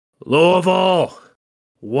Louisville,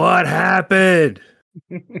 what happened?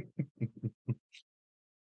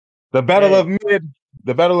 The battle Hey, of mid,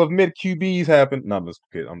 the battle of mid QBs happened. No, I'm just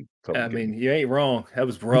kidding. I'm I totally mean, kidding. you ain't wrong. That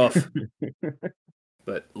was rough.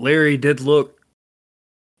 But Larry did look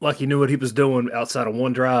like he knew what he was doing outside of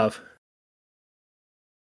one drive.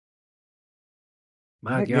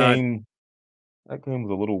 My that God, game, that game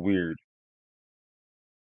was a little weird.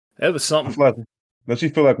 that was I something. feel like, don't you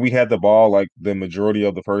feel like we had the ball like the majority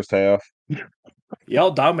of the first half? Y'all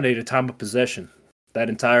dominated time of possession that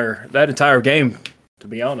entire game. To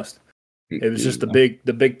be honest, it was just the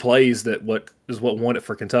big plays that what won it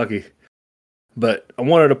for Kentucky. But I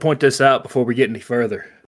wanted to point this out before we get any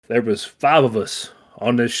further. There was 5 of us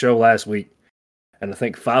on this show last week, and I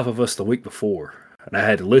think 5 of us the week before, and I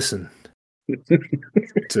had to listen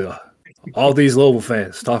to all these Louisville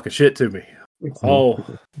fans talking shit to me all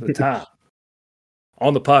the time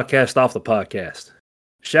on the podcast, off the podcast.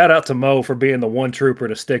 Shout out to Moe for being the one trooper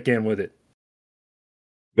to stick in with it.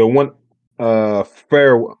 The one,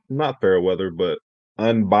 fair, not fair weather, but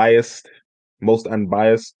unbiased, most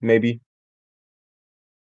unbiased, maybe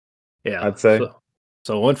Yeah. I'd say.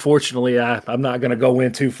 So unfortunately, I'm not going to go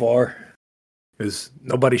in too far because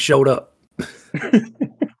nobody showed up.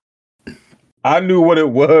 I knew what it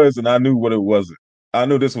was, and I knew what it wasn't. I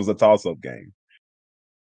knew this was a toss-up game.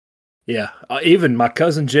 Yeah, even my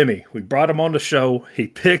cousin Jimmy, we brought him on the show. He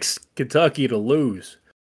picks Kentucky to lose.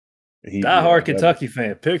 Yeah, Diehard Kentucky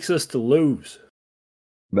fan picks us to lose.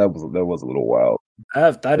 that was a little wild. I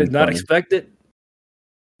did not Funny. expect it,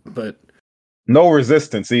 but No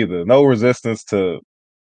resistance either. No resistance to.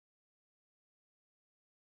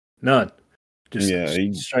 none. Just Yeah,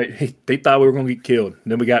 straight. They thought we were going to get killed.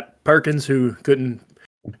 And then we got Perkins who didn't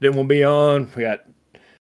want to be on. We got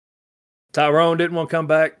Tyrone didn't want to come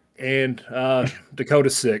back, and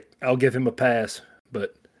Dakota's sick. I'll give him a pass,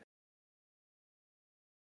 but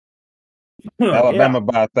Alabama yeah.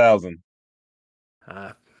 by 1,000.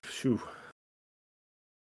 Phew.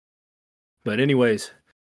 But anyways,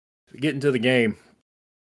 getting to the game,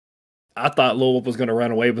 I thought Louisville was going to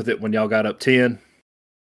run away with it when y'all got up 10,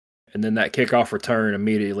 and then that kickoff return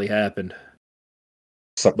immediately happened.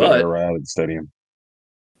 Sucked the But air out of the stadium.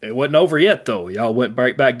 it wasn't over yet, though. Y'all went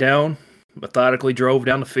right back down, methodically drove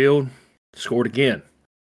down the field, scored again.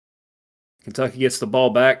 Kentucky gets the ball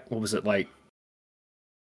back. What was it like?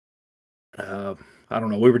 I don't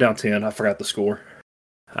know. We were down 10. I forgot the score.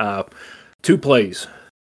 2 plays.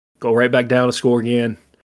 Go right back down to score again.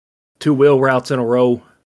 2 wheel routes in a row.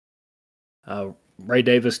 Ray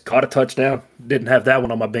Davis caught a touchdown. Didn't have that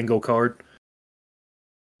one on my bingo card.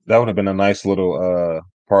 That would have been a nice little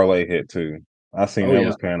parlay hit too. I seen Oh, that yeah.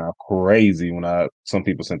 was paying out crazy when some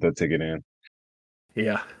people sent that ticket in.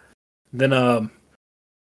 Yeah. Then,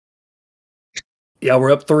 yeah,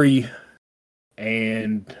 we're up 3,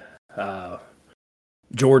 and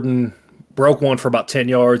Jordan broke one for about 10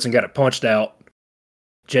 yards and got it punched out.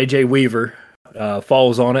 J.J. Weaver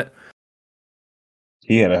falls on it.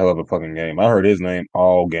 He had a hell of a fucking game. I heard his name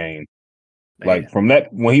all game. Man. Like from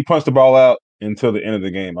that when he punched the ball out until the end of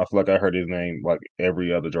the game, I feel like I heard his name like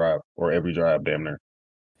every other drive or every drive damn near.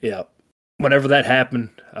 Yeah. Whenever that happened,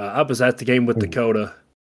 I was at the game with Dakota.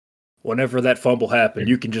 Whenever that fumble happened,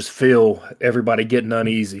 you can just feel everybody getting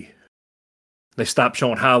uneasy. They stopped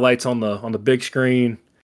showing highlights on the big screen.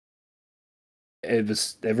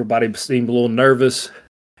 Everybody seemed a little nervous,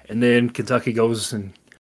 and then Kentucky goes and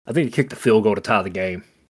I think he kicked the field goal to tie the game.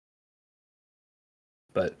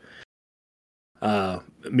 But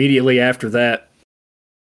immediately after that,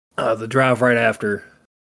 the drive right after,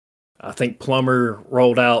 I think Plummer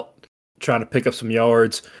rolled out trying to pick up some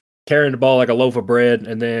yards, carrying the ball like a loaf of bread,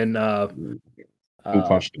 and then who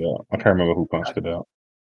punched it out? I can't remember who punched it out.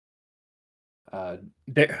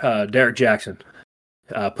 Derek Jackson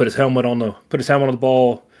put his helmet on the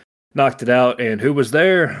ball, knocked it out, and who was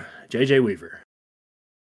there? J.J. Weaver.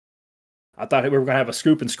 I thought we were going to have a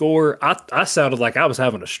scoop and score. I sounded like I was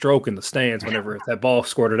having a stroke in the stands whenever that ball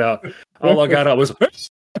squirted out. All I got out was,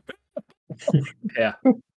 yeah,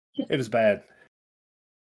 it was bad.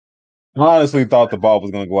 I honestly thought the ball was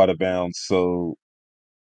going to go out of bounds, so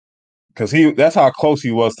because that's how close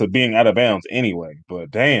he was to being out of bounds anyway. But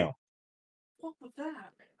damn, What was that?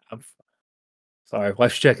 I'm sorry,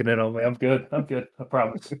 wife's checking in on me. I'm good. I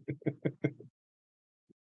promise.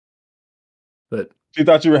 But you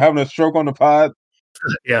thought you were having a stroke on the pod?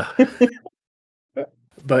 yeah.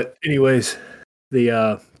 But anyways, he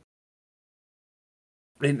knocked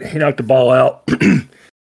the ball out.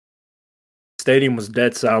 Stadium was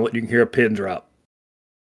dead silent. You can hear a pin drop.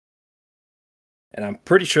 And I'm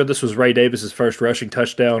pretty sure this was Ray Davis's first rushing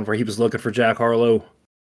touchdown where he was looking for Jack Harlow.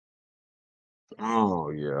 Oh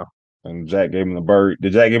yeah. And Jack gave him the bird.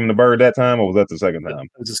 Did Jack give him the bird that time, or was that the second It time?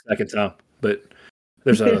 was the second time, but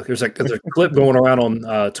there's a clip going around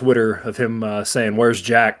on Twitter of him saying, "Where's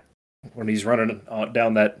Jack?" when he's running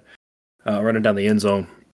down the end zone.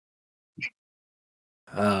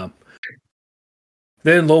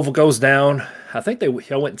 Then Louisville goes down. I think they went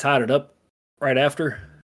and tied it up right after.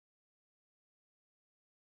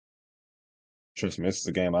 Just misses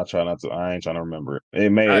the game. I try not to. I ain't trying to remember it. It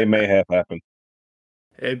may have happened.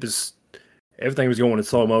 It was everything was going in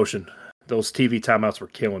slow motion. Those TV timeouts were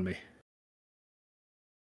killing me.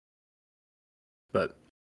 But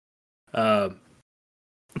I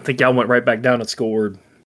think y'all went right back down and scored.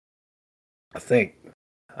 I think.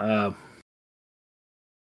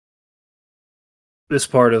 This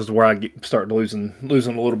part is where I start losing a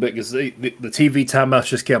little bit because the TV timeouts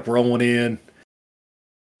just kept rolling in.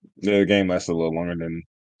 Yeah, the game lasted a little longer than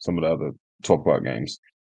some of the other 12 o'clock games.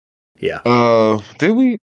 Yeah. Did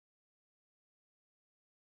we?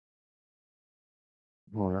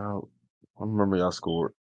 Oh, I remember y'all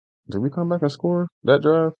scored. Did we come back and score that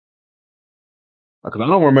drive? Because I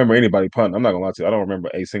don't remember anybody punting. I'm not gonna lie to you. I don't remember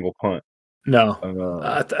a single punt. No.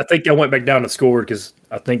 I think I went back down and scored because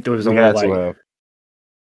I think there was we only had to have.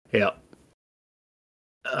 Yeah.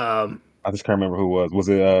 I just can't remember who it was. Was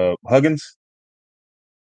it Huggins?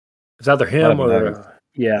 It's either him or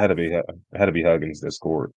yeah. It had to be Huggins that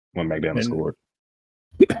scored. Went back down and scored.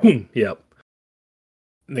 Yep.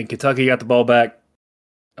 And then Kentucky got the ball back.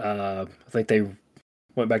 I think they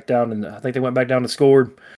went back down and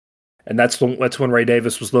scored. And that's when Ray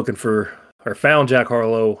Davis was looking for or found Jack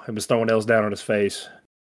Harlow and was throwing L's down on his face.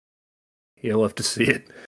 He'll love to see it.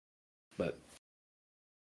 But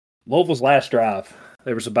Louisville's last drive,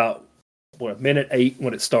 there was about minute 8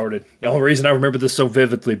 when it started. The only reason I remember this so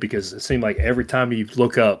vividly because it seemed like every time you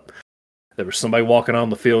look up, there was somebody walking on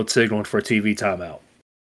the field signaling for a TV timeout.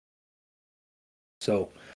 So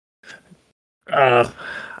I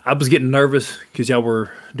was getting nervous because y'all were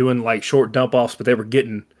doing like short dump offs, but they were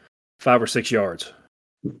getting 5 or 6 yards.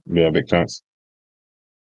 Yeah, big chance.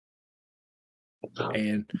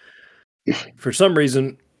 And for some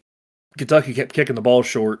reason, Kentucky kept kicking the ball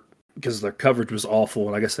short because their coverage was awful,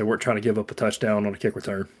 and I guess they weren't trying to give up a touchdown on a kick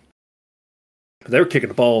return. But they were kicking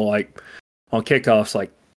the ball like on kickoffs,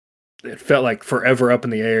 like it felt like forever up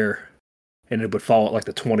in the air, and it would fall at like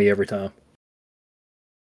the 20 every time.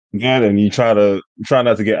 Yeah, and you try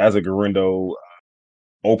not to get Isaac Garrindo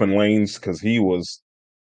open lanes because he was.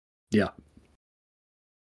 Yeah,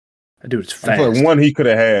 that dude is fast. I feel like one he could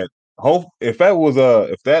have had. If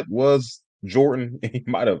that was Jordan,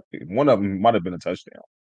 one of them might have been a touchdown.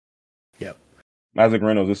 Yep. Isaac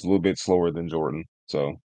Garrindo's just a little bit slower than Jordan,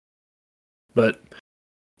 so. But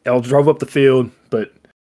L drove up the field, but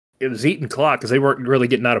it was eating clock because they weren't really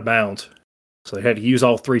getting out of bounds, so they had to use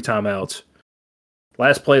all 3 timeouts.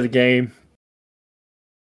 Last play of the game,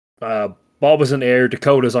 ball was in the air.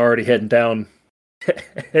 Dakota's already heading down,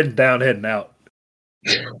 heading out.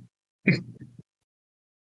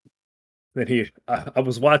 Then I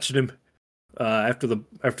was watching him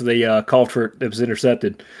after they called for it. It was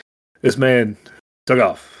intercepted. This man took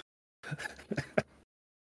off.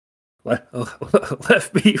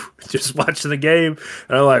 Left me just watching the game,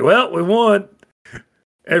 and I'm like, "Well, we won."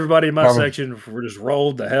 Everybody in my section were just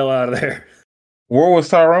rolled the hell out of there. Where was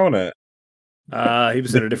Tyrone at? He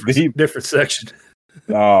was in a different section.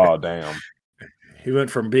 Oh, damn. He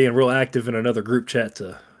went from being real active in another group chat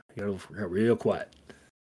to real quiet.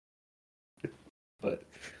 But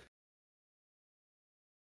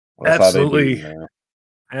absolutely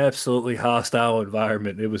hostile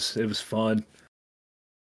environment. It was fun.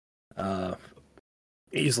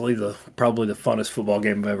 Easily probably the funnest football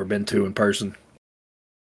game I've ever been to in person.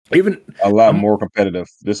 Even a lot more competitive.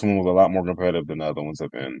 This one was a lot more competitive than the other ones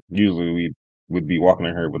have been. Usually we would be walking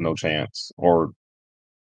in here with no chance, or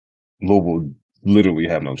Louisville literally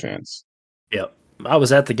have no chance. Yeah. I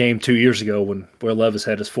was at the game 2 years ago when Will Levis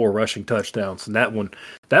had his 4 rushing touchdowns, and that one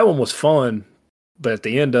was fun. But at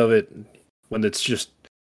the end of it, when it's just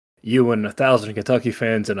you and 1,000 Kentucky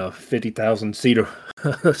fans in a 50,000 seat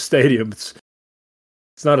stadium, it's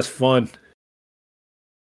not as fun.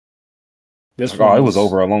 It was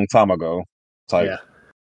over a long time ago. Yeah.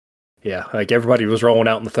 Like everybody was rolling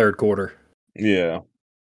out in the third quarter. Yeah.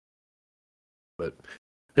 But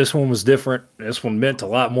this one was different. This one meant a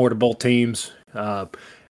lot more to both teams.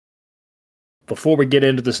 Before we get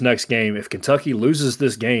into this next game, if Kentucky loses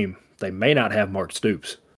this game, they may not have Mark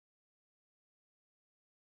Stoops.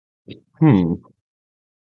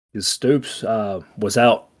 His Stoops was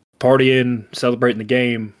out partying, celebrating the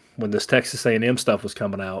game when this Texas A&M stuff was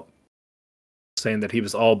coming out, saying that he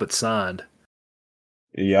was all but signed.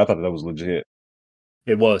 Yeah, I thought that was legit.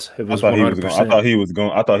 It was. It I was thought he was going. I 100%. thought he was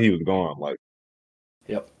going. I thought he was going. Like,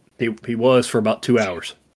 Yep. He was for about 2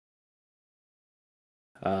 hours.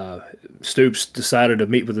 Stoops decided to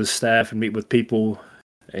meet with his staff and meet with people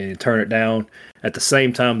and turn it down. At the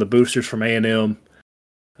same time, the boosters from A&M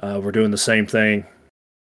were doing the same thing,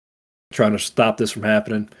 trying to stop this from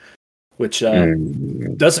happening, which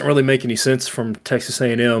doesn't really make any sense from Texas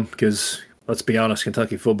A&M because, let's be honest,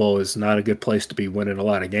 Kentucky football is not a good place to be winning a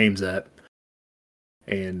lot of games at.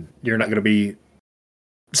 And you're not going to be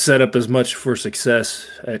set up as much for success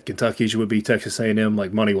at Kentucky as you would be Texas A&M,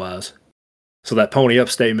 like money-wise. So that pony up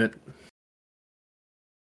statement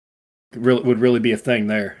would really be a thing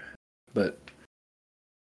there. But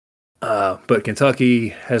Kentucky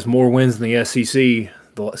has more wins in the SEC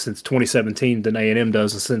since 2017 than A&M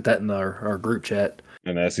does, and sent that in our group chat.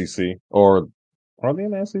 in the SEC, or are they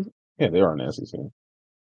in the SEC? Yeah, they are in the SEC,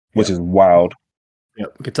 which is wild.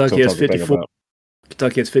 Yep. Kentucky has 54. About.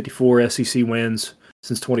 Kentucky has 54 SEC wins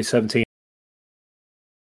since 2017.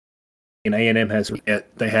 And A&M has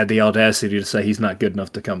they had the audacity to say he's not good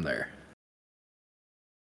enough to come there.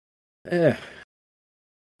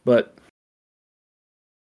 But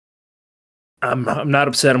I'm not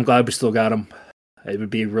upset. I'm glad we still got him. It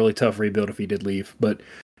would be a really tough rebuild if he did leave. But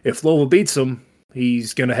if Louisville beats him,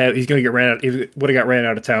 he's gonna get ran out. He would have got ran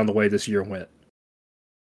out of town the way this year went.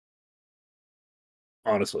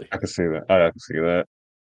 Honestly, I can see that. I can see that.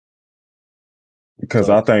 Because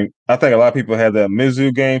I think a lot of people had that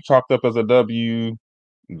Mizzou game chalked up as a W.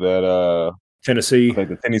 That Tennessee, I think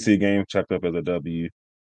the Tennessee game chalked up as a W,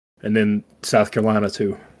 and then South Carolina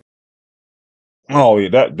too. Oh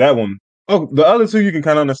yeah, that one. Oh, the other two you can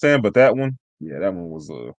kind of understand, but that one, yeah, that one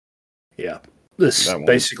was yeah. This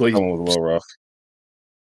basically that one was a little rough.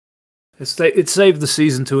 It saved the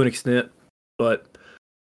season to an extent, but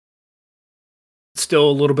still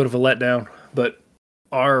a little bit of a letdown. But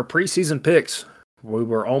our preseason picks, we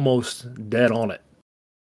were almost dead on it.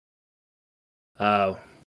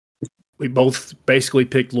 We both basically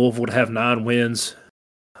picked Louisville to have 9 wins.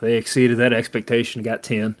 They exceeded that expectation, got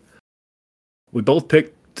 10. We both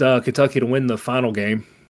picked Kentucky to win the final game.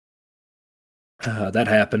 That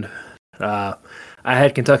happened. I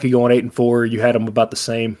had Kentucky going 8-4. You had them about the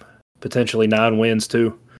same, potentially 9 wins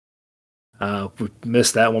too. We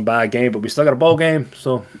missed that one by a game, but we still got a bowl game,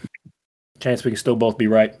 so chance we can still both be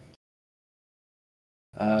right.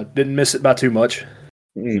 Didn't miss it by too much.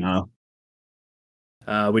 No.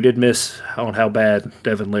 We did miss on how bad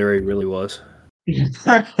Devin Leary really was.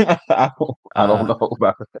 I don't know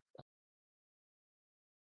about that.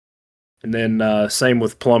 And then same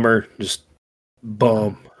with Plummer, just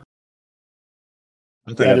bum.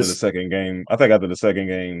 I think after the second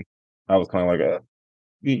game, I was kind of like,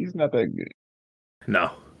 he's not that good.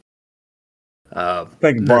 No. I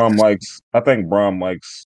think Brom likes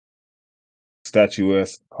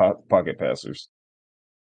statuesque pocket passers.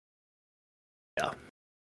 Yeah.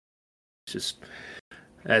 It's just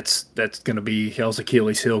that's going to be hell's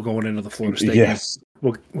Achilles heel going into the Florida State game.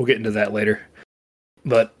 We'll get into that later.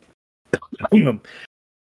 But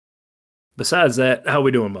besides that, how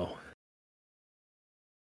we doing, Mo?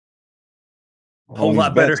 A whole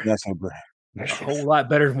lot better. A whole lot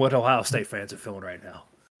better than what Ohio State fans are feeling right now.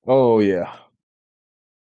 Oh yeah.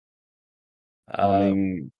 I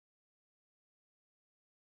mean,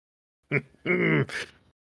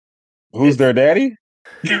 who's their daddy?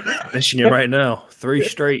 Michigan right now. 3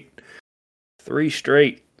 straight.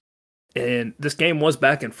 And this game was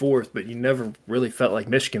back and forth, but you never really felt like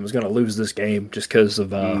Michigan was going to lose this game just because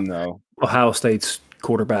of Ohio State's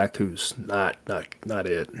quarterback, who's not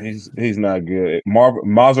it. He's not good.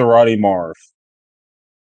 Maserati Marv.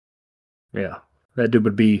 Yeah, that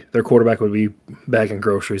dude their quarterback would be bagging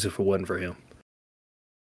groceries if it wasn't for him.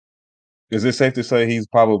 Is it safe to say he's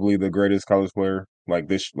probably the greatest college player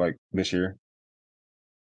this year?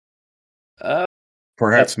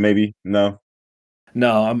 Perhaps, maybe. No,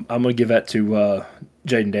 I'm gonna give that to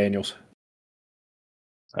Jaden Daniels.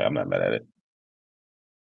 I'm not mad at it.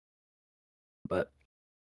 But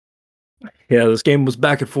yeah, this game was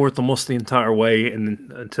back and forth almost the entire way,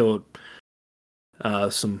 and until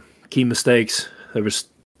some key mistakes. There was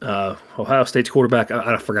Ohio State's quarterback.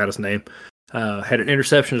 I forgot his name. Had an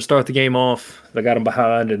interception to start the game off. They got him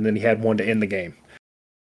behind, and then he had one to end the game.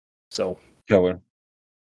 So killer.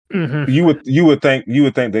 Mm-hmm. You would think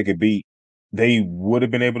they would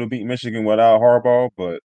have been able to beat Michigan without Harbaugh,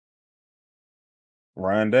 but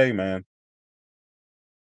Ryan Day, man.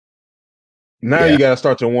 Now you got to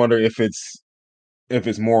start to wonder if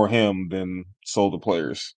it's more him than the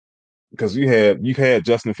players, because you've had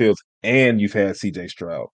Justin Fields and you've had C.J.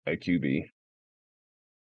 Stroud at QB.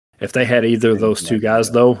 If they had either of those two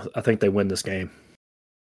guys, though, I think they win this game.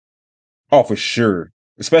 Oh, for sure.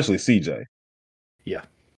 Especially CJ. Yeah.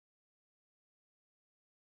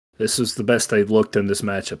 This is the best they've looked in this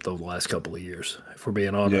matchup, though, the last couple of years, if we're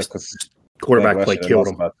being honest. Yeah, because quarterback play killed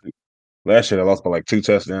them. Last year, they lost by like 2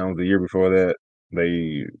 touchdowns. The year before that,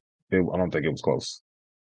 I don't think it was close.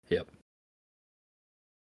 Yep.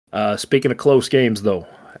 Speaking of close games, though,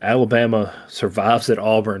 Alabama survives at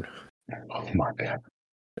Auburn. Oh, my God.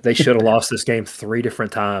 They should have lost this game 3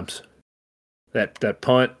 different times. That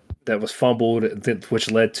punt that was fumbled,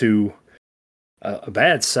 which led to a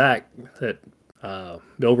bad sack that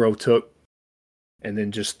Milroe took, and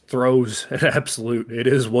then just throws an absolute, it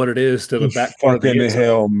is what it is, to the back part of the end zone.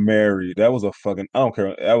 Hail Mary. That was a fucking, I don't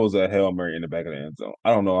care. That was a Hail Mary in the back of the end zone.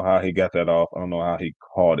 I don't know how he got that off. I don't know how he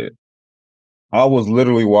caught it. I was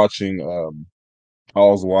literally watching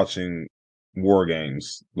War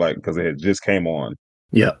Games, like, because it had just came on.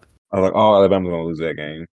 Yeah. I was like, oh, Alabama's going to lose that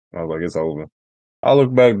game. I was like, it's over. I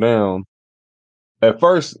looked back down. At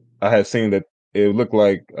first, I had seen that it looked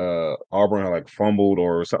like Auburn had like fumbled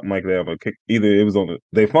or something like that. But either it was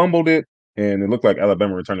they fumbled it, and it looked like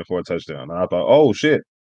Alabama returned it for a touchdown. And I thought, oh shit,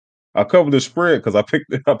 I covered the spread because I picked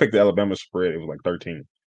the Alabama spread. It was like 13.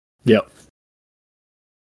 Yep.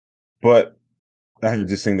 But I had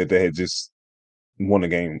just seen that they had just won the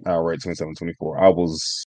game outright, 27-24. I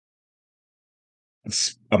was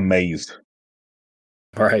amazed.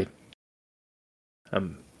 Right.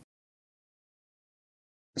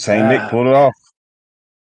 Saint Nick pulled it off.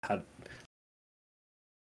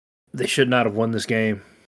 They should not have won this game.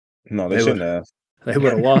 No, they shouldn't have. They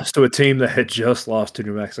would have lost to a team that had just lost to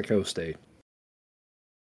New Mexico State.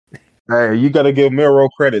 Hey, you got to give Milroe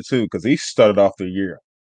credit too, because he started off the year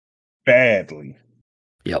badly.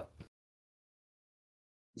 Yep.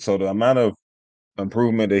 So the amount of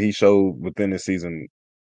improvement that he showed within the season,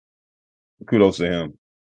 kudos to him.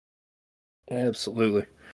 Absolutely.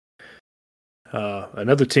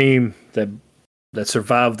 Another team that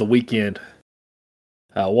survived the weekend.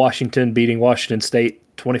 Washington beating Washington State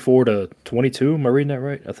 24-22. Am I reading that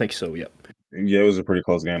right? I think so. Yep. Yeah, it was a pretty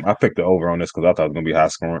close game. I picked the over on this because I thought it was going to be high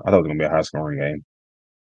scoring. I thought it was going to be a high scoring game.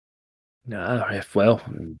 No, well,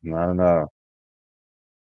 no.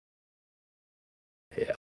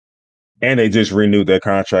 Yeah. And they just renewed their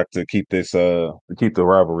contract to keep this to keep the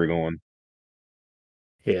rivalry going.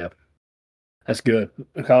 Yeah. That's good.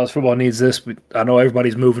 College football needs this. I know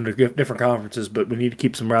everybody's moving to different conferences, but we need to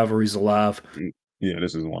keep some rivalries alive. Yeah,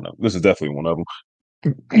 this is one of them. This is definitely one of them.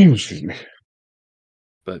 Excuse me.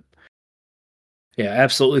 But yeah,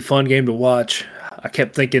 absolutely fun game to watch. I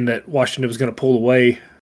kept thinking that Washington was going to pull away,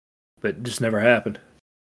 but it just never happened.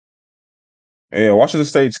 Yeah, Washington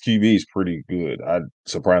State's QB is pretty good.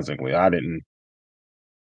 Surprisingly, I didn't.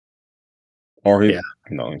 Or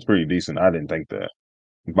it's pretty decent. I didn't think that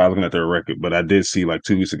by looking at their record, but I did see like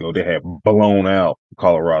 2 weeks ago they had blown out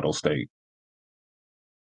Colorado State.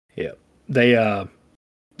 Yeah, they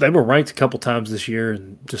were ranked a couple times this year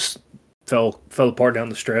and just fell apart down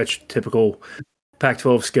the stretch. Typical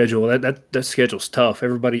Pac-12 schedule. That schedule's tough.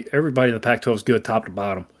 Everybody in the Pac-12 is good top to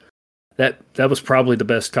bottom. That was probably the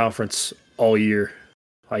best conference all year.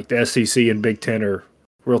 Like the SEC and Big Ten are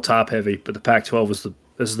real top heavy, but the Pac-12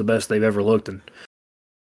 this is the best they've ever looked. And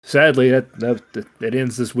sadly, that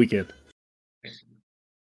ends this weekend.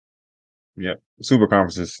 Yep, super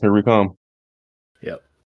conferences. Here we come. Yep.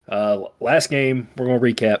 Last game we're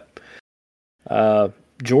going to recap.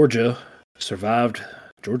 Georgia survived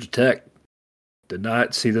Georgia Tech. Did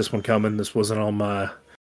not see this one coming. This wasn't on my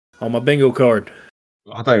bingo card.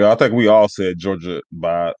 I think we all said Georgia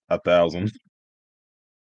by 1,000.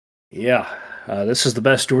 Yeah, this is the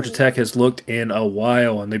best Georgia Tech has looked in a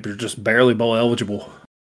while, and they were just barely bowl eligible.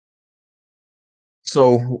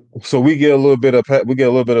 So we get a little bit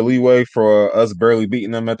of leeway for us barely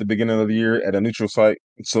beating them at the beginning of the year at a neutral site.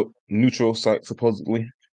 So neutral site supposedly.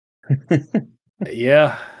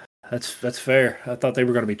 Yeah, that's fair. I thought they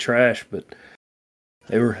were going to be trash, but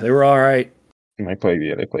they were all right. They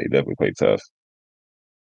definitely played tough.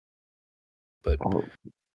 But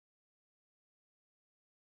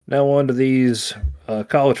now on to these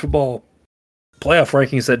college football playoff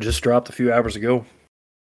rankings that just dropped a few hours ago.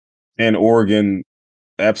 And Oregon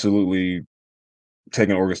absolutely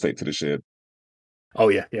taking Oregon State to the shed. Oh,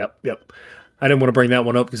 yeah. Yep. I didn't want to bring that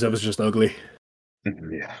one up because that was just ugly.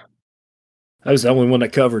 Yeah. That was the only one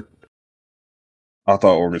that covered. I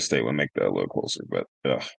thought Oregon State would make that a little closer, but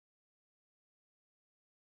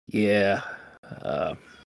yeah.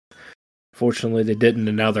 Fortunately, they didn't,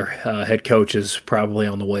 and now their head coach is probably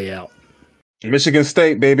on the way out. Michigan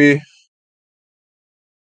State, baby.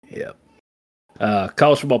 Yep.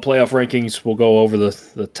 College football playoff rankings. We'll go over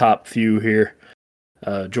the top few here.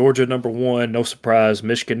 Georgia number 1, no surprise.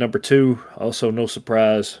 Michigan number 2, also no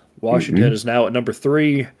surprise. Washington is now at number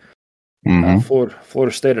 3.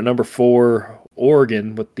 Florida State at number 4.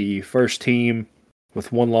 Oregon with the first team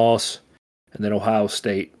with 1 loss, and then Ohio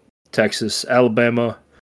State, Texas, Alabama.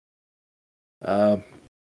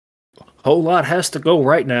 Whole lot has to go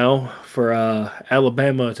right now for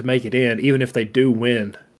Alabama to make it in, even if they do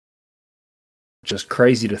win. Just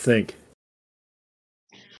crazy to think.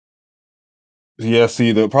 Yeah,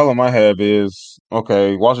 see, the problem I have is,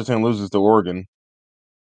 okay, Washington loses to Oregon.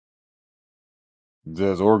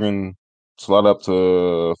 Does Oregon slide up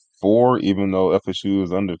to 4, even though FSU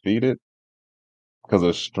is undefeated? Because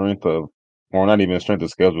of strength of, or not even strength of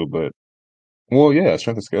schedule, but, well, yeah,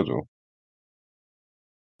 strength of schedule.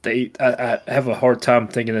 I have a hard time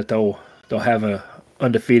thinking that they'll have an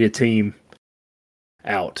undefeated team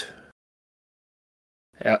outside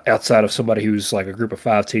of somebody who's like a group of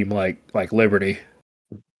 5 team like Liberty.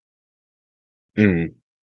 But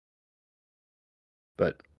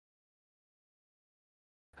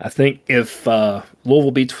I think if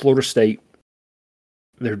Louisville beats Florida State,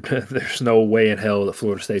 there's no way in hell that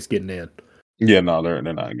Florida State's getting in. Yeah, no, they're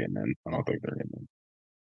not getting in. I don't think they're getting in.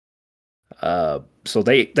 So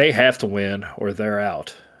they have to win or they're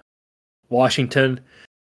out. Washington,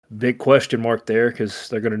 big question mark there because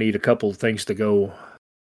they're going to need a couple of things to go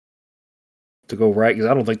right because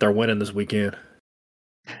I don't think they're winning this weekend.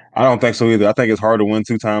 I don't think so either. I think it's hard to win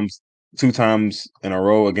two times in a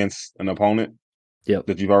row against an opponent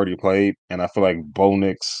that you've already played, and I feel like Bo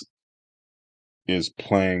Nix is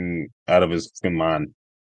playing out of his mind.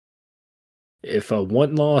 If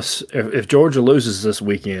if Georgia loses this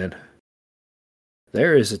weekend,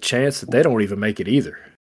 there is a chance that they don't even make it either.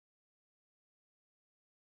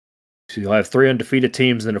 So you'll have 3 undefeated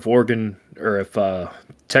teams, and if Oregon or if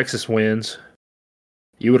Texas wins,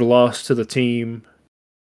 you would have lost to the team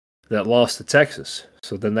that lost to Texas.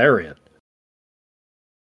 So then they're in.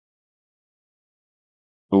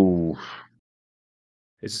 Ooh.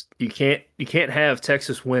 You can't have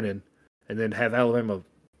Texas winning and then have Alabama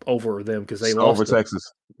over them because they lost over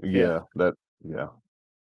Texas. Yeah.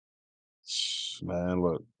 Man,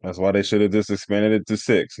 look, that's why they should have just expanded it to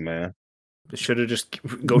 6, man. They should have just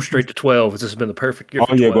go straight to 12. This has been the perfect year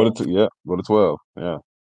for 12. Go to 12. Yeah.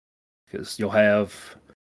 Because you'll have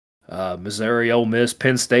Missouri, Ole Miss,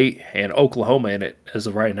 Penn State, and Oklahoma in it as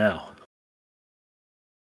of right now.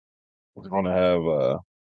 They're gonna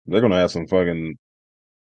have some fucking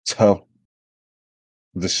tough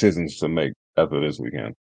decisions to make after this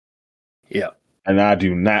weekend. Yeah. And I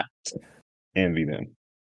do not envy them.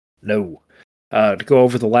 No. To go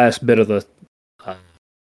over the last bit of the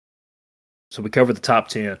so we covered the top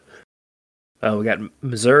 10. We got Ole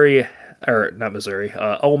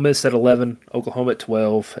Miss at 11, Oklahoma at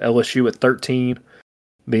 12, LSU at 13,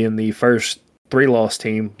 being the first 3-loss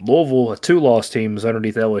team. Louisville, a 2-loss team, is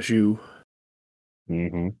underneath LSU.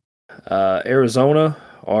 Arizona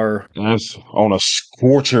that's on a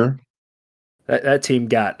scorcher. That team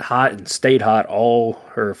got hot and stayed hot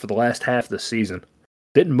for the last half of the season.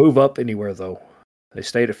 Didn't move up anywhere though. They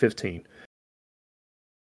stayed at 15.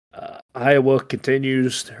 Iowa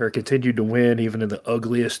continued to win even in the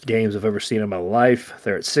ugliest games I've ever seen in my life.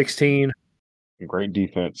 They're at 16. Great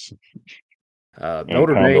defense.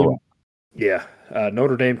 Notre Dame. Yeah.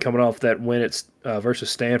 Notre Dame coming off that win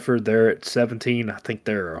versus Stanford. They're at 17. I think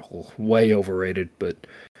they're way overrated, but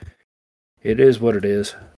it is what it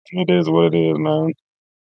is. It is what it is, man.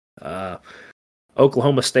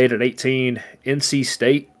 Oklahoma State at 18. NC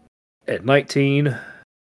State at 19.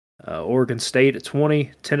 Oregon State at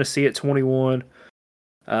 20, Tennessee at 21.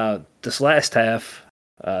 This last half,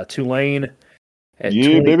 Tulane at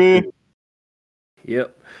 20. Baby.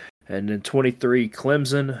 Yep. And then 23,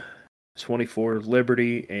 Clemson, 24,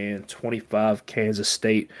 Liberty, and 25, Kansas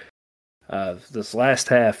State. This last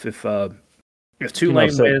half, if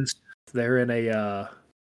Tulane wins, they're in a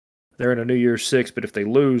New Year's 6, but if they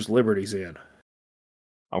lose, Liberty's in.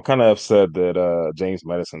 I'm kind of upset that James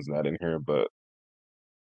Madison's not in here, but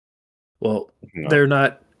well, they're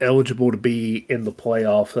not eligible to be in the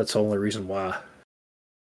playoff. That's the only reason why.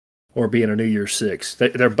 Or be in a New Year's 6.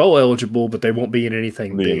 They're both eligible, but they won't be in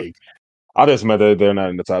anything big. I just meant that they're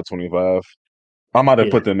not in the top 25. I might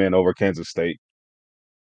have put them in over Kansas State.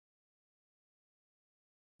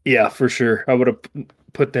 Yeah, for sure. I would have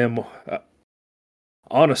put them.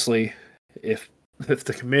 Honestly, if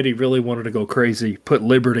the committee really wanted to go crazy, put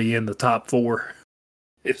Liberty in the top 4.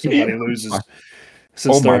 If somebody loses,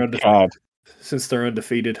 since they're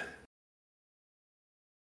undefeated,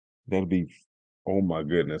 that'd be Oh my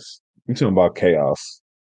goodness. You talking about chaos.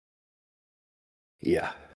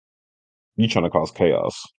 Yeah, You trying to cause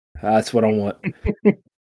chaos. that's what I want.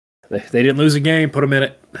 They didn't lose a game. Put them in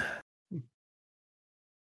it.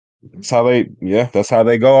 That's how they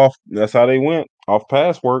go off. That's how they went off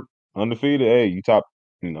pass work. Undefeated. Hey, you top,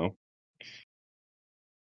 you know,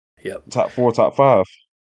 Yep. top 4, top 5.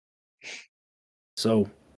 So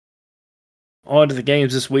on to the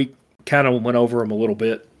games this week. Kind of went over them a little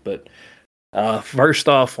bit, but first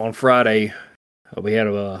off on Friday, we had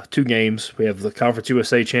 2 games. We have the Conference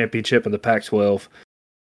USA Championship and the Pac-12.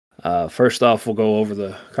 First off, we'll go over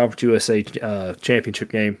the Conference USA Championship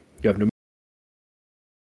game. You have New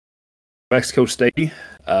Mexico State.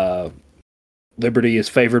 Liberty is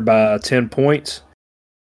favored by 10 points.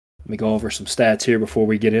 Let me go over some stats here before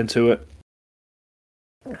we get into it.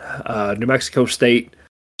 New Mexico State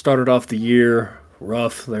started off the year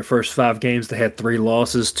rough. Their first 5 games, they had 3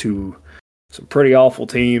 losses to some pretty awful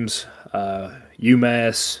teams.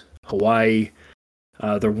 UMass, Hawaii.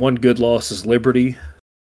 Their one good loss is Liberty.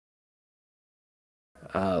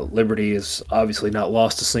 Liberty has obviously not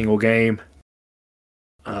lost a single game.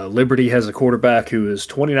 Liberty has a quarterback who is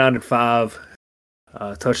 29-5,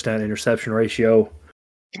 touchdown interception ratio.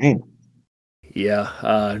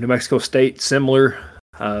 Yeah, New Mexico State similar,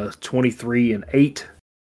 23-8.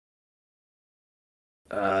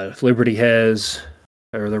 Liberty has,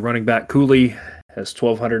 or their running back Cooley has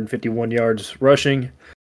 1,251 yards rushing,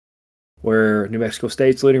 where New Mexico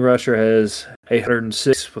State's leading rusher has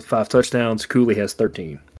 806 with 5 touchdowns. Cooley has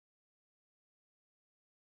 13.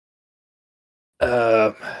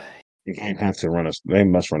 They have to run they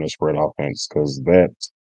must run a spread offense because that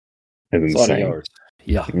is a lot of insane. yards.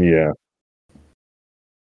 Yeah. Yeah.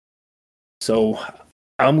 So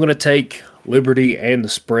I'm going to take Liberty and the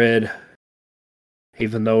spread,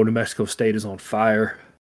 even though New Mexico State is on fire.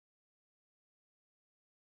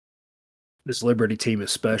 This Liberty team is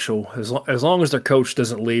special. As long as their coach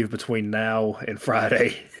doesn't leave between now and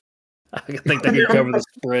Friday, I think they can cover the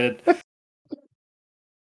spread.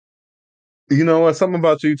 You know what? Something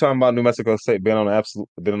about you talking about New Mexico State been on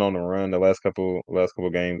the run the last couple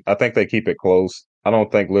games. I think they keep it close. I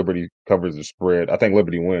don't think Liberty covers the spread. I think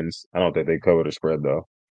Liberty wins. I don't think they cover the spread though.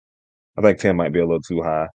 I think 10 might be a little too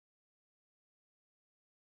high.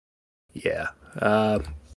 Yeah. Let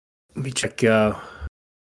me check. Let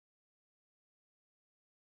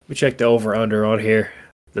me check the over/under on here.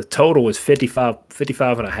 The total is 55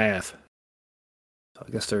 and a half. So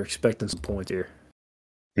I guess they're expecting some points here.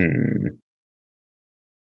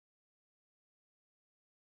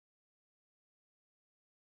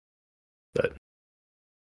 But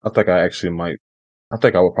I think I actually might. I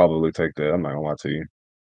think I would probably take that. I'm not gonna lie to you.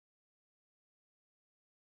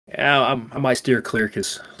 yeah, I might steer clear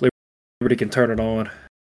because Liberty can turn it on.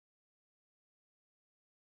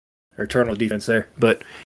 Or turn on defense there. But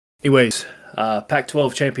anyways,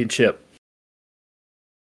 Pac-12 championship.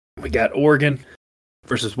 We got Oregon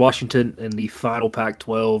versus Washington in the final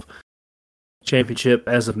Pac-12 championship.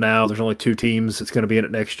 As of now, there's only 2 teams that's going to be in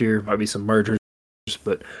it next year. Might be some mergers,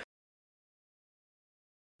 but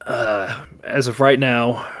as of right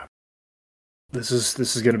now, this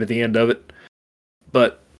is going to be the end of it.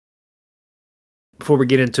 But before we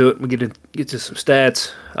get into it, we get to some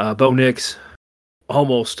stats. Bo Nix,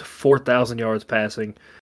 almost 4,000 yards passing.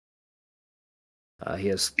 He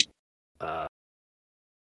has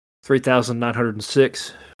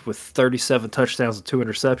 3,906 with 37 touchdowns and 2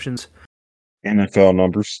 interceptions. NFL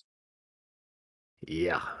numbers.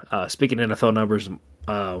 Yeah. Speaking of NFL numbers,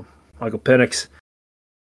 Michael Penix,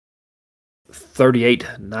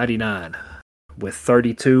 38.99 with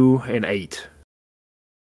 32 and 8.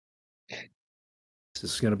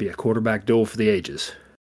 This is going to be a quarterback duel for the ages.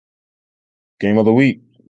 Game of the week.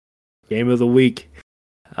 Game of the week.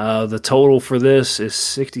 The total for this is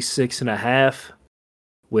 66.5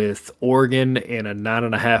 with Oregon and a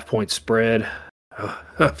 9.5 point spread.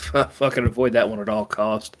 Fucking avoid that one at all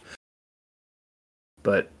cost.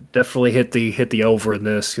 But definitely hit the over in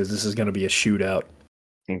this because this is going to be a shootout.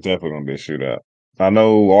 It's definitely going to be a shootout. I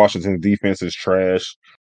know Washington's defense is trash.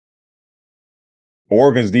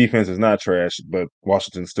 Oregon's defense is not trash, but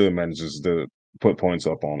Washington still manages to put points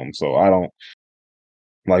up on them. So I don't,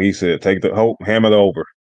 like he said, take the hammer the over.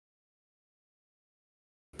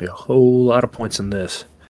 Be a whole lot of points in this.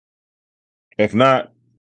 If not,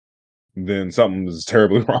 then something is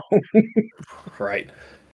terribly wrong. Right.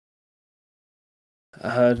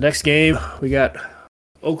 Next game, we got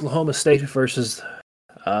Oklahoma State versus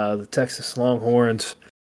the Texas Longhorns.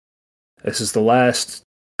 This is the last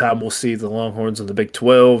time we'll see the Longhorns in the Big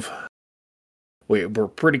 12. We're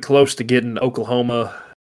pretty close to getting Oklahoma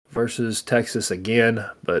versus Texas again,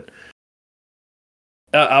 but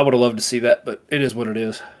I would have loved to see that, but it is what it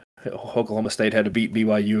is. Oklahoma State had to beat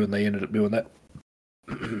BYU, and they ended up doing that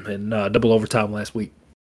in double overtime last week.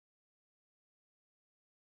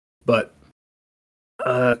 But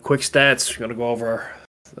quick stats. Going to go over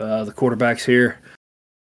the quarterbacks here.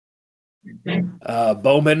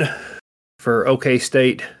 Bowman for OK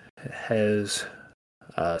State has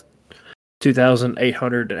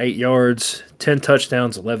 2,808 yards, 10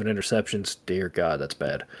 touchdowns, 11 interceptions. Dear God, that's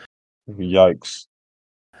bad. Yikes.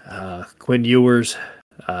 Quinn Ewers,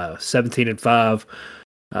 17-5,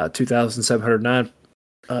 2,709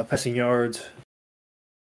 passing yards.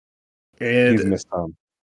 And he's missed time.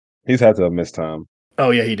 He's had to have missed time. Oh,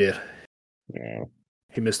 yeah, he did. Yeah.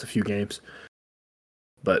 He missed a few games.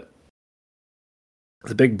 But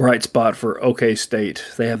the big bright spot for OK State,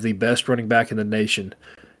 they have the best running back in the nation.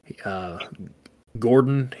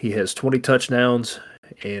 Gordon, he has 20 touchdowns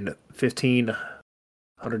and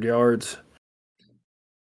 1,500 yards.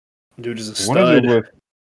 Dude is a stud.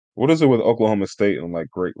 What is it with Oklahoma State and like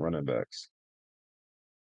great running backs?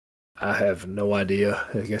 I have no idea.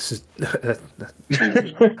 I guess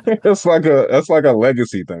that's like a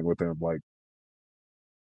legacy thing with them, like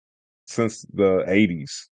since the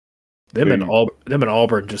 80s. Them and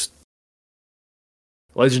Auburn, just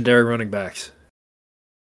legendary running backs.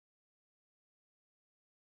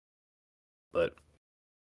 But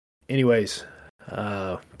anyways,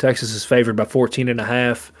 Texas is favored by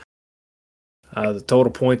 14.5. The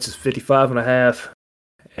total points is 55.5,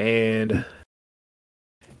 and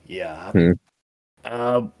yeah,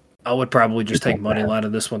 I would probably just take money line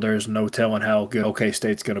on this one. There's no telling how good OK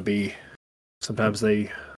State's going to be. Sometimes they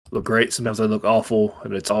look great, sometimes they look awful,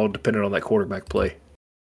 and it's all dependent on that quarterback play.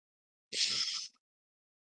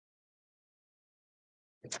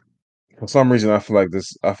 For some reason, I feel like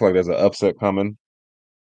there's an upset coming.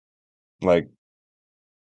 Like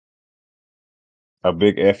a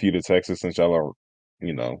big F you to Texas since y'all are,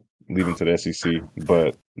 leaving to the SEC.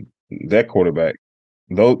 But that quarterback,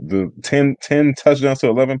 though, the 10 touchdowns to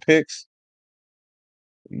 11 picks,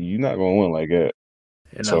 you're not going to win like that.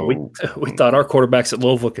 And so we thought our quarterbacks at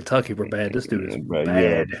Louisville, Kentucky were bad. This dude is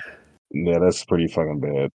bad. Yeah, that's pretty fucking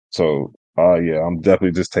bad. So, yeah, I'm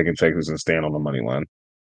definitely just taking Texas and staying on the money line.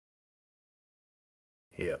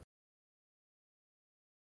 Yeah.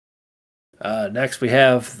 Next, we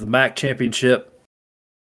have the MAC championship.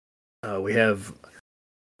 We have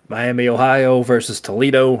Miami, Ohio versus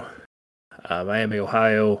Toledo. Miami,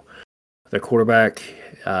 Ohio, their quarterback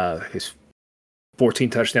is 14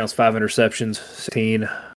 touchdowns, 5 interceptions,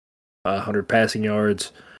 1,600 passing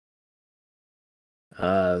yards.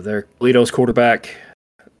 Their Toledo's quarterback,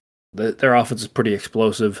 their offense is pretty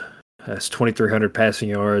explosive. Has 2,300 passing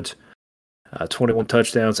yards, 21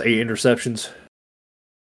 touchdowns, 8 interceptions.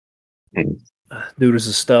 Dude is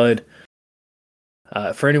a stud.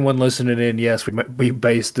 For anyone listening in, yes, we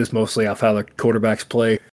based this mostly off how the quarterbacks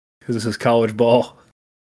play because this is college ball.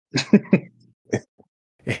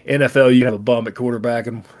 NFL, you have a bum at quarterback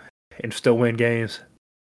and still win games.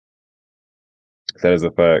 That is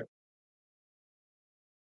a fact.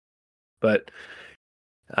 But,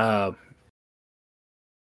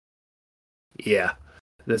 yeah,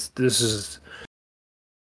 this is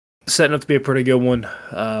setting up to be a pretty good one.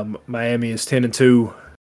 Miami is 10-2.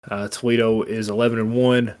 Toledo is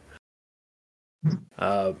 11-1.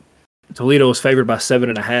 Toledo is favored by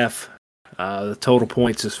 7.5. The total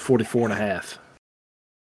points is 44.5.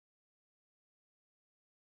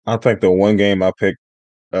 I think the one game I picked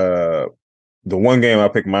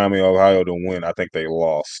Miami, Ohio to win, I think they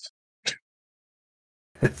lost.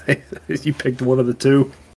 You picked one of the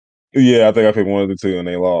two? Yeah, I think I picked one of the two and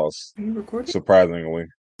they lost. Are you recording? Surprisingly. You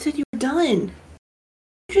said you were done.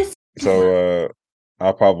 So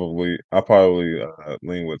I'll probably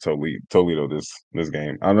lean with Toledo this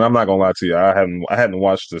game. I'm not gonna lie to you. I hadn't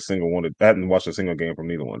watched a single game from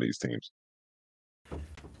neither one of these teams.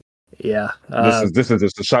 Yeah, this is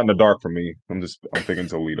just a shot in the dark for me. I'm picking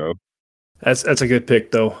Toledo. That's a good pick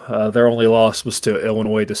though. Their only loss was to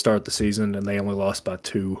Illinois to start the season, and they only lost by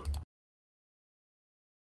 2.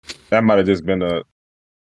 That might have just been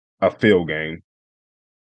a field game.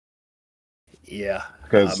 Yeah,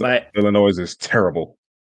 because Illinois is terrible.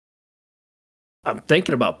 I'm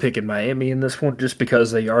thinking about picking Miami in this one just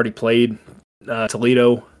because they already played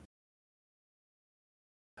Toledo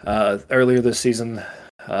earlier this season.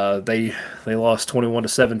 They lost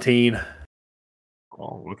 21-17.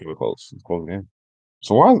 Oh, look at it close. It's a close game.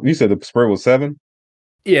 So why you said the spread was 7?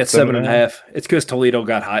 Yeah, it's 7.5. It's because Toledo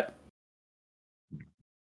got hot.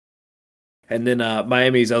 And then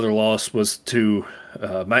Miami's other loss was to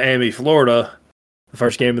Miami, Florida, The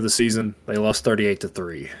first game of the season, they lost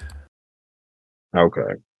 38-3.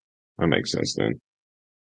 Okay, that makes sense then.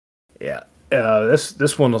 Yeah.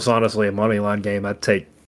 This one was honestly a money line game. I'd take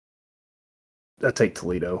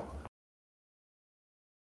Toledo.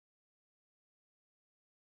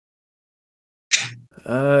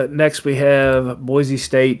 Next we have Boise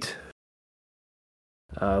State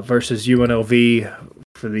versus UNLV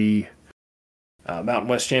for the Mountain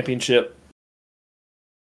West Championship.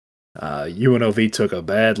 UNLV took a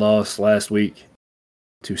bad loss last week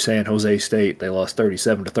to San Jose State. They lost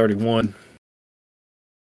 37-31.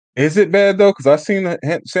 Is it bad though? Because I seen that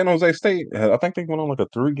San Jose State. I think they went on like a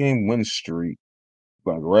 3-game win streak,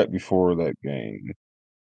 like right before that game,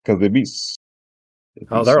 because they beat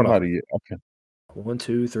They're somebody. On a 1,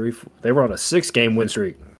 2, 3, 4. They were on a 6-game win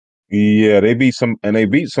streak. Yeah, they beat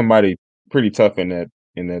somebody pretty tough in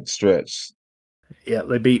that stretch. Yeah,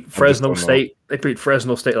 they beat Fresno State. They beat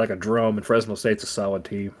Fresno State like a drum, and Fresno State's a solid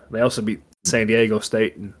team. They also beat San Diego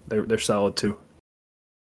State, and they're solid too.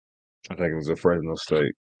 I think it was a Fresno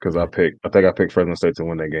State because I think I picked Fresno State to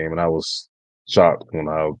win that game, and I was shocked when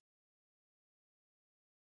I'm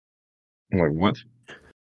like, what?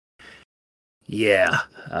 Yeah,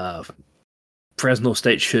 Fresno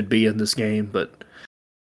State should be in this game, but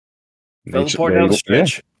fell apart down the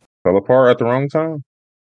stretch. Yeah, fell apart at the wrong time.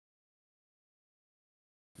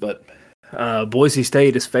 But Boise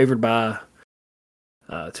State is favored by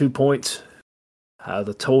 2 points.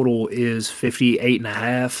 The total is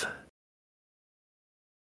 58.5.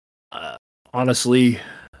 Honestly,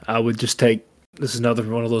 I would just take. This is another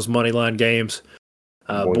one of those money line games.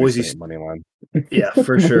 Boise State money line. Yeah,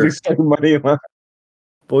 for sure. Boise State money line.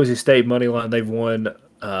 Boise State money line. They've won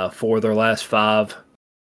 4 of their last 5.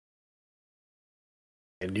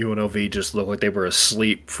 And UNLV just looked like they were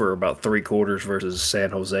asleep for about 3 quarters versus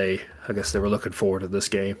San Jose. I guess they were looking forward to this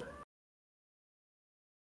game.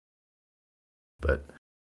 But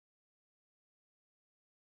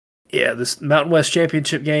yeah, this Mountain West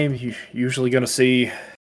Championship game, you're usually going to see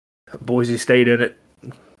Boise State in it.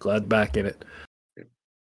 Glad back in it.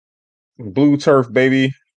 Blue turf,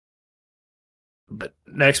 baby. But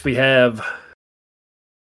next we have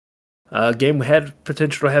a game we had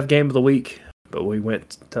potential to have game of the week, but we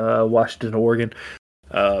went to Washington, Oregon.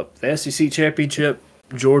 The SEC Championship,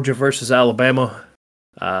 Georgia versus Alabama.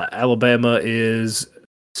 Alabama is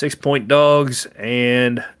 6-point dogs,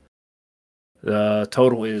 and the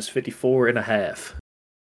total is 54.5.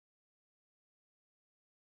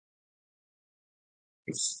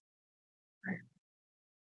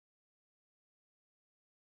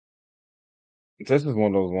 This is one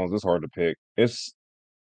of those ones that's hard to pick. Does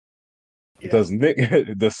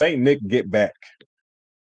Saint Nick get back?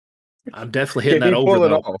 I'm definitely hitting that over. Can he pull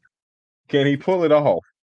it off? Can he pull it off?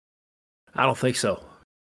 I don't think so.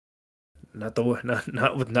 Not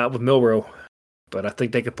with Milroe, but I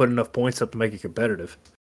think they could put enough points up to make it competitive.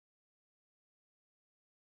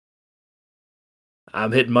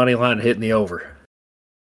 I'm hitting money line and hitting the over.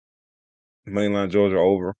 Money line Georgia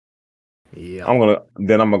over. Yeah. I'm gonna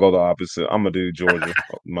go the opposite. I'm gonna do Georgia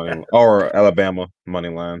money line, or Alabama money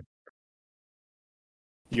line.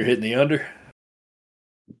 You're hitting the under?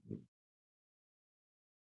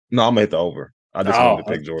 No, I'm gonna hit the over. I just wanted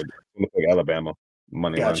to pick Georgia. I'm gonna pick Alabama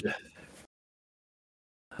money line.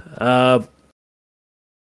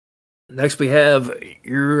 Next we have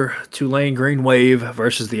your Tulane Green Wave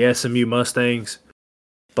versus the SMU Mustangs.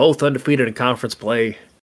 Both undefeated in conference play.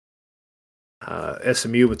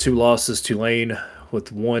 SMU with 2 losses, Tulane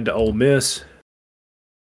with 1 to Ole Miss.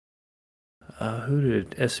 Who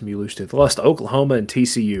did SMU lose to? They lost to Oklahoma and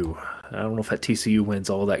TCU. I don't know if that TCU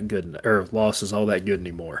wins all that good or losses all that good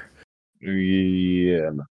anymore.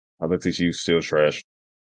 Yeah, I think TCU's still trash.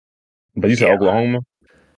 But you said Oklahoma.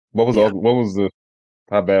 What was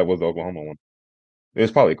how bad was the Oklahoma one? It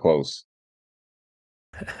was probably close.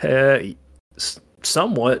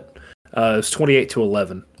 Somewhat. It was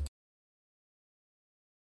 28-11.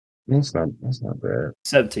 That's not bad.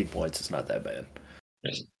 17 points. It's not that bad.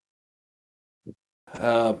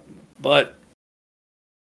 But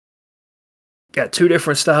got 2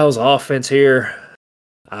 different styles of offense here.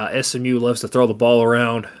 SMU loves to throw the ball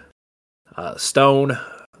around. Stone,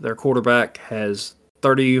 their quarterback, has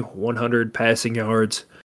 3,100 passing yards,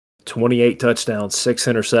 28 touchdowns, 6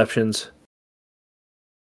 interceptions.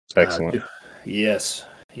 Excellent. Yes,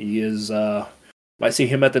 he is. Might see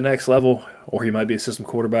him at the next level, or he might be a system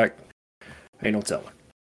quarterback. Ain't no telling.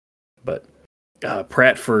 But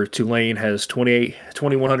Pratt for Tulane has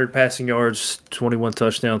 2,100 passing yards, 21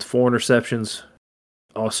 touchdowns, 4 interceptions.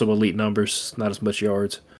 Also elite numbers, not as much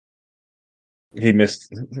yards. He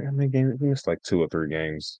missed. He missed like 2 or 3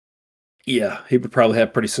 games. Yeah, he would probably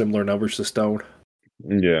have pretty similar numbers to Stone.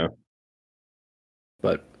 Yeah,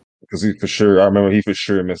 but because he for sure. I remember he for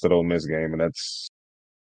sure missed that Ole Miss game, and that's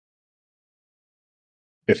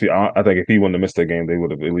if he. I think if he wouldn't have missed that game, they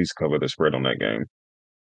would have at least covered the spread on that game.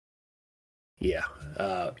 Yeah,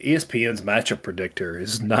 ESPN's matchup predictor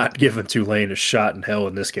is not giving Tulane a shot in hell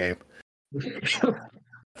in this game.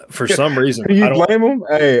 For some reason, can you blame them?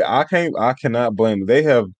 Hey, I can't. I cannot blame them. They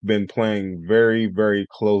have been playing very, very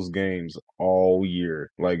close games all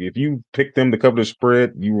year. Like if you pick them to cover the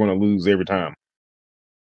spread, you want to lose every time.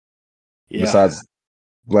 Yeah. Besides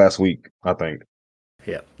last week, I think.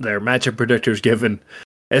 Yeah, their matchup predictors giving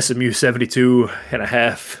SMU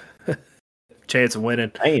 72.5 chance of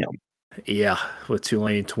winning. Damn. Yeah, with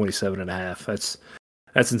Tulane 27.5.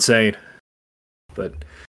 That's insane. But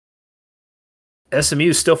SMU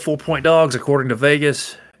is still 4-point dogs according to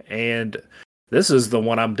Vegas, and this is the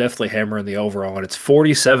one I'm definitely hammering the over on. It's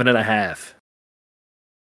 47.5.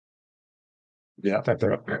 Yeah, I think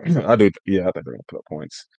they're. I do. Yeah, I think they're gonna put up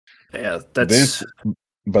points. Yeah, that's.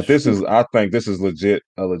 But this is. I think this is legit.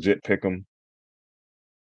 A legit pick 'em.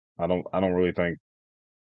 I don't really think.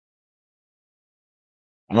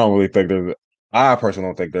 I don't really think there's. I personally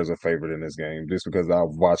don't think there's a favorite in this game, just because I've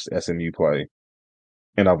watched SMU play,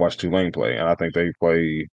 and I've watched Tulane play, and I think they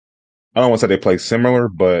play. I don't want to say they play similar,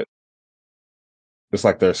 but it's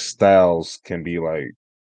like their styles can be like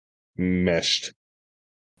meshed.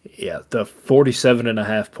 Yeah, the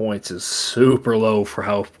 47.5 points is super low for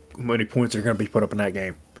how many points are going to be put up in that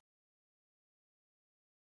game.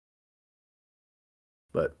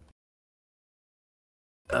 But,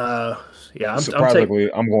 yeah,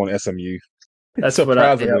 surprisingly, I'm going SMU. That's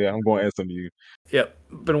surprisingly, I'm going SMU. Yep,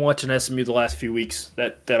 been watching SMU the last few weeks.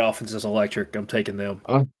 That offense is electric. I'm taking them.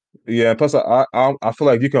 Yeah, plus I feel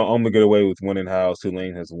like you can only get away with winning how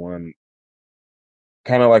Tulane has won.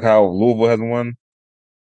 Kind of like how Louisville has won.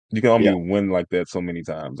 You can only win like that so many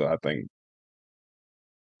times. I think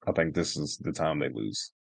this is the time they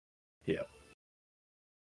lose. Yeah.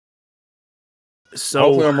 So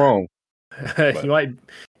hopefully I'm wrong.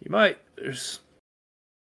 you might. There's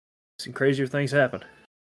some crazier things happen.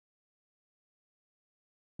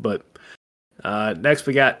 But next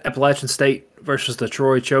we got Appalachian State versus the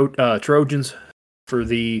Troy Trojans for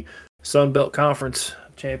the Sun Belt Conference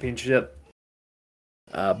Championship.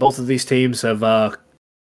 Both of these teams have,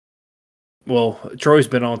 Troy's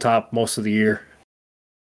been on top most of the year.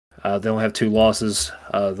 They only have 2 losses.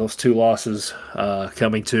 Those 2 losses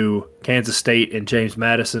coming to Kansas State and James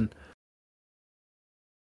Madison,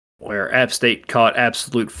 where App State caught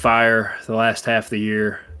absolute fire the last half of the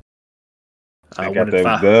year. Got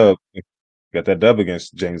that dub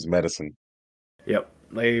against James Madison. Yep.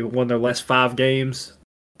 They won their last 5 games.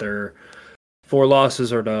 Their 4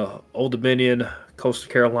 losses are to Old Dominion,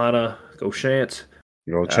 Coastal Carolina, Go Chance.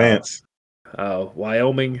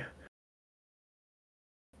 Wyoming,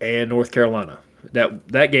 and North Carolina.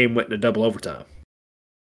 That game went into double overtime.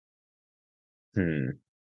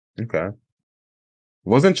 Okay.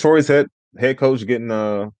 Wasn't Troy's head coach getting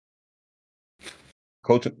other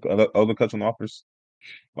coaching offers?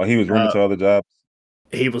 Or he was rumored to other jobs?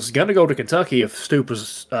 He was going to go to Kentucky if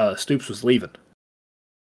Stoops was leaving.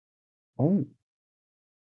 Oh.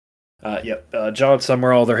 John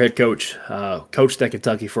Summerall, their head coach, coached at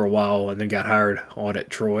Kentucky for a while and then got hired on at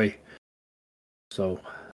Troy. So,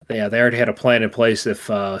 yeah, they already had a plan in place. If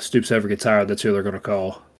Stoops ever gets hired, that's who they're going to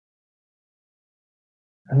call.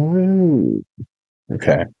 Oh,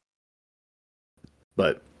 okay.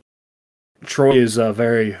 But Troy is a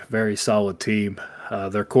very, very solid team.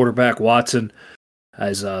 Their quarterback, Watson,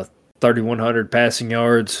 has 3,100 passing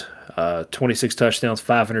yards, 26 touchdowns,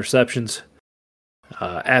 5 interceptions.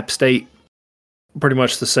 App State, pretty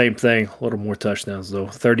much the same thing. A little more touchdowns, though.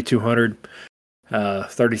 3,200,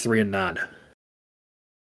 33 and 9.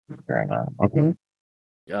 Okay.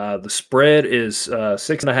 The spread is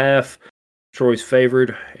 6.5. Troy's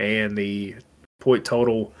favored, and the point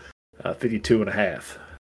total 52.5.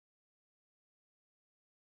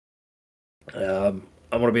 I'm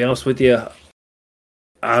going to be honest with you.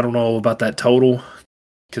 I don't know about that total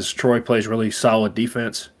because Troy plays really solid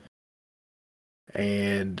defense,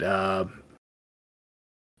 and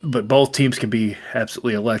but both teams can be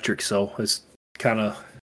absolutely electric. So it's kind of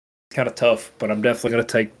tough. But I'm definitely going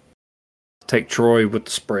to take Troy with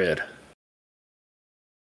the spread.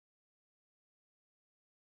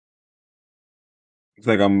 I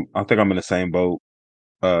think I'm in the same boat.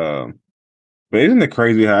 But isn't it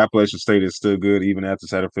crazy how Appalachian State is still good even after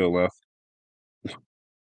Satterfield left?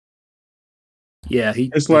 Yeah, he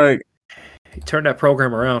turned that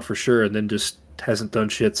program around for sure, and then just hasn't done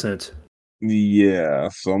shit since. Yeah,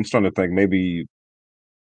 so I'm starting to think maybe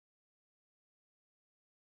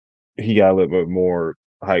he got a little bit more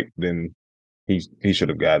hype than he should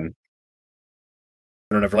have gotten.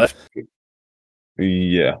 I don't ever left.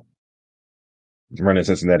 Yeah, running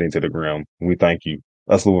Cincinnati into the ground. We thank you.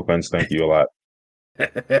 Us Louisville fans thank you a lot.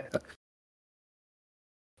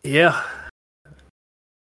 Yeah.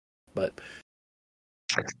 But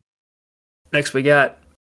next we got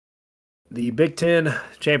the Big Ten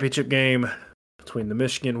championship game between the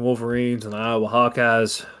Michigan Wolverines and the Iowa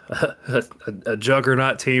Hawkeyes. a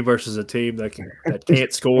juggernaut team versus a team that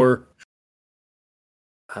can't score.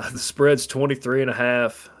 The spread's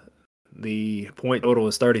 23.5. The point total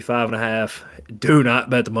is 35.5. Do not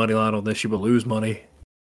bet the money line on this. You will lose money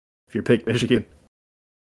if you pick Michigan.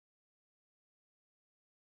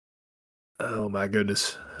 Oh my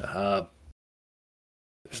goodness. There's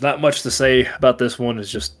not much to say about this one.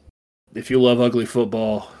 It's just if you love ugly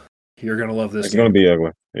football, you're gonna love this It's game. gonna be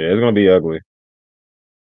ugly. Yeah, it's gonna be ugly.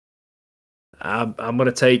 I'm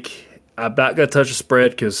gonna take. I'm not gonna touch the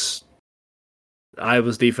spread because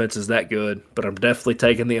Iowa's defense is that good, but I'm definitely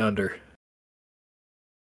taking the under.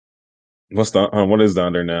 What is the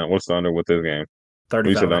under now? What's the under with this game? What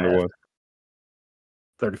you 35 said and the a under half. was?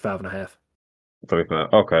 35 and a half.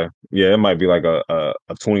 35. Okay. Yeah, it might be like a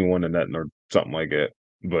 21 to nothing or something like that.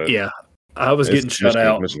 But Yeah, I was it's getting shut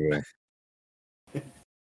out. Michigan.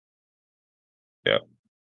 Yeah.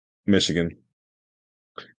 Michigan.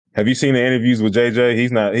 Have you seen the interviews with JJ?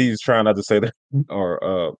 He's trying not to say that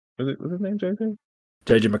or is his name JJ?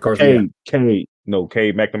 JJ McCarthy. Yeah.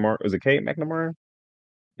 Cade McNamara. Is it Cade McNamara?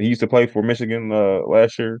 He used to play for Michigan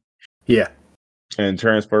last year Yeah. and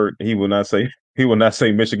transferred. He will not say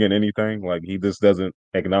Michigan anything. Like he just doesn't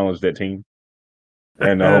acknowledge that team.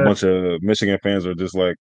 And a whole bunch of Michigan fans are just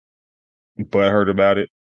like butthurt about it.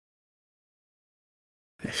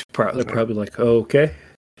 They're probably like, oh, okay.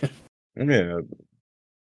 Yeah,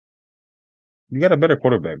 you got a better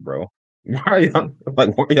quarterback, bro. What are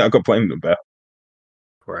y'all complaining about?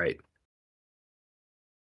 Right.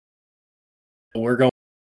 We're going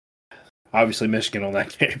obviously Michigan on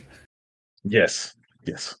that game. Yes.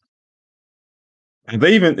 Yes.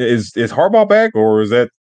 They even is Harbaugh back or is that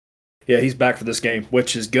Yeah, he's back for this game,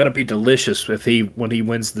 which is gonna be delicious when he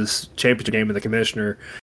wins this championship game and the commissioner,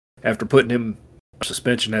 after putting him on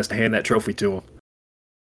suspension, has to hand that trophy to him.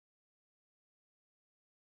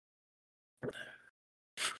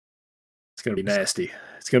 It's gonna be nasty.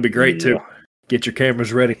 It's gonna be great too. Get your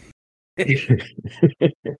cameras ready.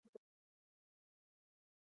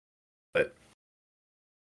 But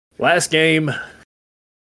last game,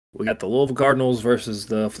 we got the Louisville Cardinals versus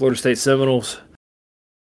the Florida State Seminoles.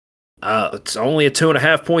 It's only a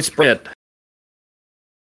 2.5 point spread,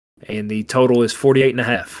 and the total is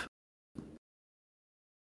 48.5.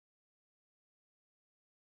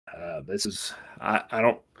 This is I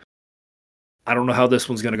don't know how this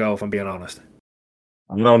one's gonna go if I'm being honest.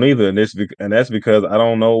 I don't either, and that's because I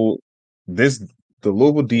don't know this. The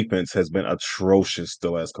Louisville defense has been atrocious the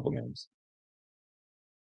last couple games.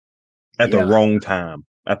 At the Yeah, wrong time.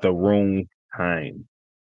 At the wrong time.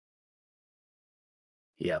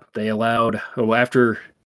 yeah. They allowed after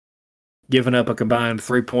giving up a combined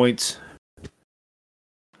 3 points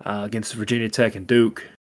against Virginia Tech and Duke.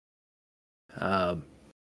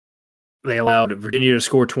 They allowed Virginia to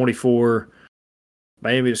score 24,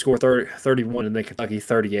 Miami to score 31, and then Kentucky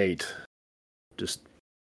 38. Just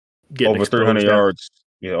getting Over 300 exposed. yards.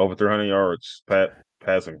 Yeah, over 300 yards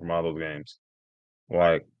passing from all those games.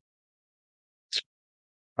 Like,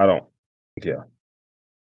 I don't. Yeah.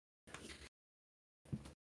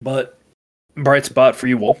 But bright spot for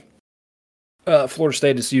you all. Florida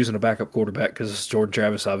State is using a backup quarterback because Jordan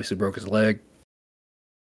Travis obviously broke his leg.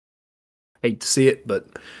 Hate to see it, but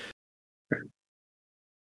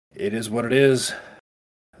it is what it is.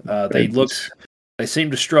 They seem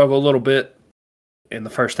to struggle a little bit in the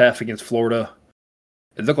first half against Florida.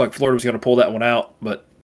 It looked like Florida was going to pull that one out, but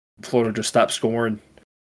Florida just stopped scoring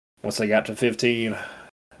once they got to 15.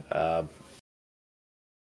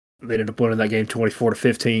 They ended up winning that game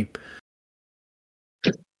 24-15.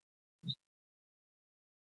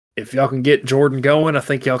 If y'all can get Jordan going, I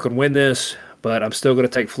think y'all can win this, but I'm still going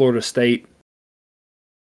to take Florida State.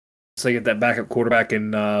 Once they get that backup quarterback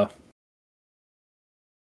into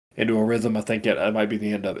a rhythm, I think that might be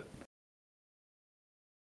the end of it.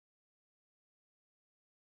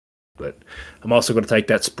 But I'm also going to take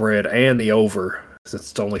that spread and the over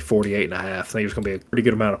since it's only 48.5. I think there's going to be a pretty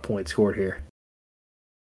good amount of points scored here.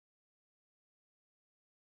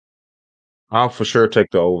 I'll for sure take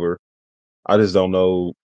the over. I just don't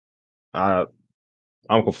know.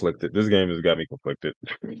 I'm conflicted. This game has got me conflicted.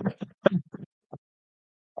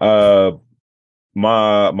 uh,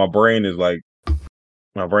 my brain is like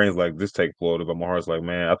just take Florida, but my heart's like,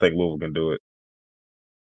 man, I think Louisville can do it.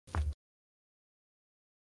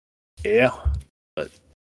 Yeah, but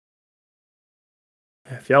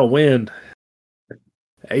if y'all win,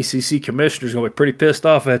 ACC commissioner's gonna be pretty pissed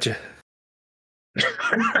off at you.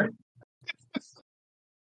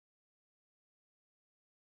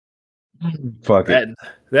 Fuck it.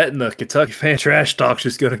 That and the Kentucky fan trash talk's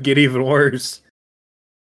just gonna get even worse.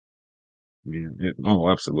 Yeah, oh,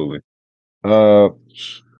 absolutely. Man,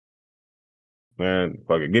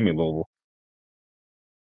 fuck it. Give me Louisville.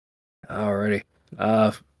 Alrighty.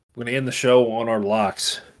 We're gonna end the show on our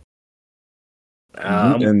locks.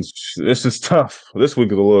 And this is tough. This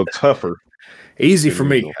week is a little tougher. Easy for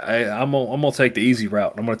me. I'm gonna take the easy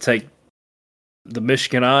route. I'm gonna take the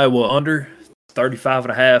Michigan Iowa under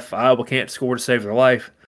 35.5. Iowa can't score to save their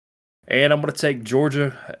life, and I'm gonna take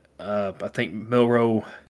Georgia. I think Milroe.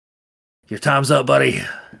 Your time's up, buddy.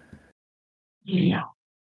 Yeah.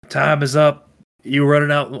 Time is up. You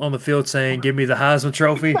running out on the field saying, "Give me the Heisman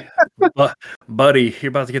Trophy," buddy. You're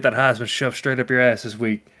about to get that Heisman shoved straight up your ass this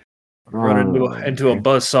week. Running into a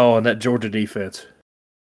buzzsaw in that Georgia defense.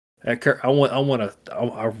 I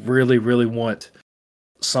really, really want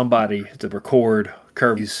somebody to record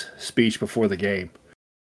Kirby's speech before the game.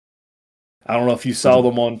 I don't know if you saw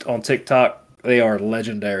them on TikTok. They are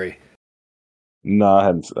legendary. No, I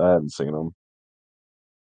hadn't seen them.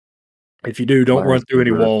 If you do, don't run through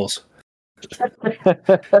any walls.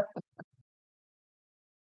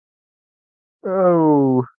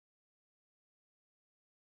 Oh.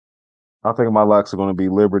 I think my locks are going to be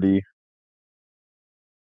Liberty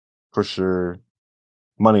for sure.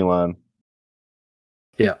 Money line.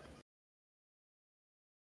 Yeah.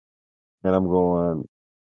 And I'm going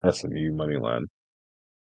SMU money line.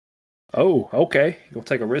 Oh, okay. You'll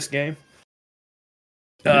take a risk game.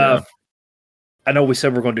 Yeah. I know we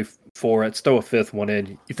said we're going to do 4. Let's throw a 5th one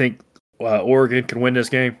in. You think Oregon can win this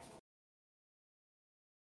game?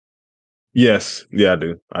 Yes. Yeah, I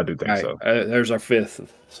do. I do think so. There's our 5th.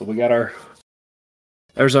 So we got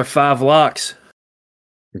there's our 5 locks.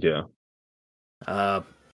 Yeah.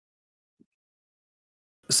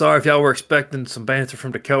 Sorry if y'all were expecting some banter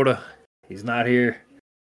from Dakota. He's not here.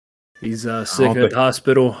 He's sick at the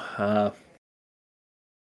hospital.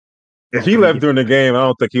 If he left during the game, I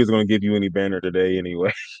don't think he was going to give you any banner today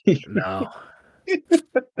anyway. No.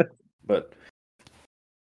 But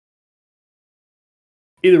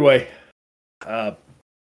either way,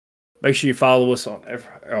 make sure you follow us on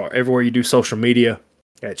everywhere you do social media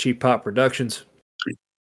at Cheap Pop Productions.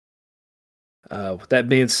 With that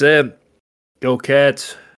being said, go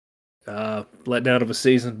Cats. Let down of a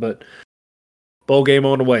season, but bowl game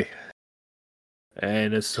on the way.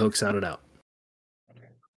 And it's Hook signing out.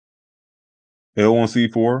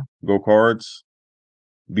 L1C4, go Cards,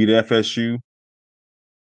 beat FSU.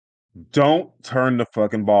 Don't turn the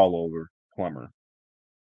fucking ball over, Plummer.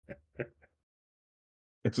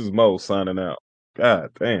 This is Moe signing out.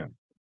 God damn.